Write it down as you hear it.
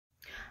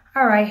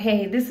All right,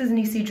 hey, this is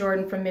Nesi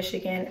Jordan from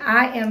Michigan.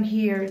 I am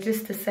here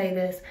just to say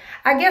this.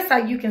 I guess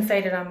you can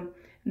say that I'm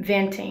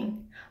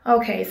venting.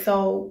 Okay,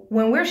 so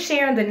when we're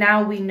sharing the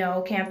Now We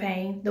Know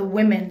campaign, the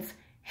Women's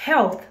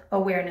Health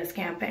Awareness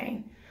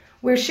campaign,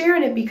 we're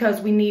sharing it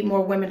because we need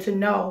more women to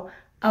know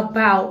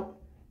about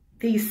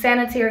these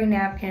sanitary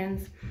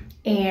napkins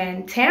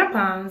and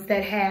tampons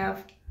that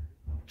have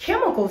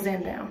chemicals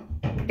in them.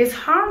 It's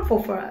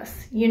harmful for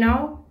us, you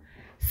know?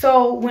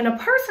 So when a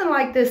person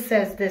like this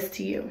says this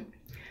to you,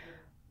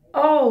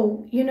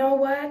 oh, you know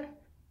what?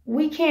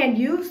 We can't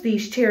use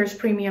these Cherish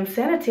premium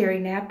sanitary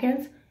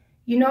napkins.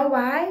 You know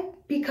why?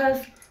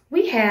 Because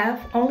we have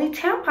only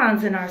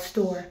tampons in our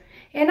store.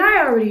 And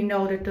I already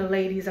know that the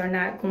ladies are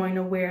not going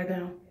to wear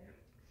them.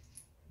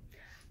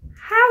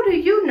 How do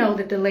you know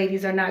that the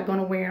ladies are not going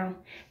to wear them?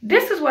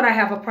 This is what I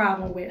have a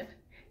problem with.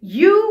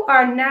 You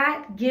are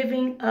not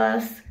giving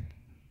us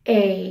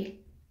an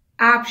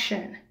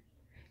option.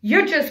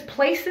 You're just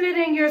placing it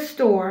in your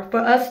store for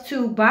us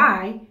to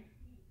buy,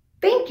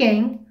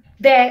 thinking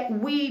that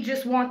we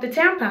just want the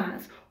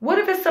tampons. What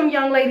if it's some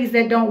young ladies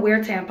that don't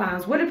wear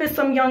tampons? What if it's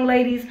some young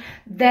ladies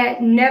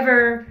that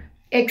never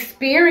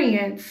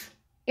experience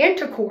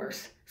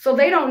intercourse, so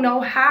they don't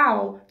know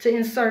how to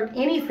insert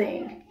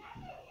anything?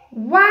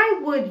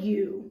 Why would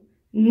you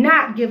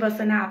not give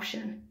us an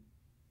option?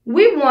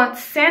 We want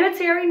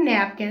sanitary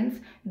napkins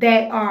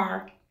that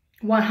are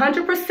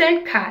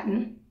 100%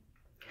 cotton.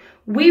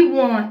 We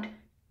want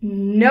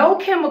no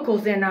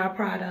chemicals in our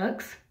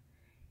products.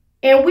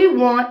 And we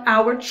want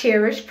our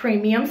Cherish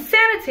premium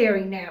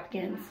sanitary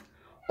napkins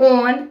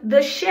on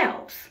the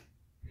shelves.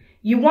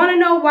 You want to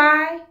know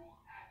why?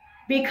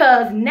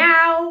 Because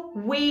now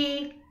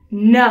we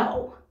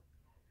know.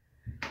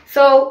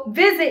 So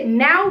visit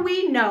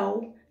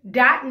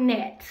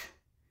nowweknow.net.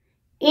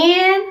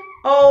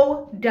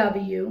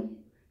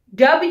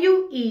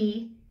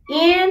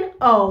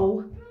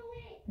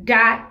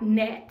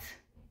 NOWENO.net.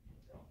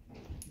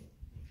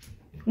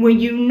 When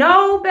you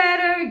know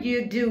better,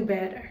 you do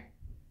better.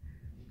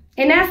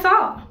 And that's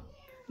all.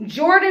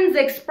 Jordan's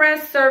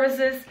Express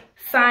Services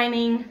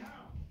signing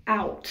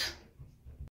out.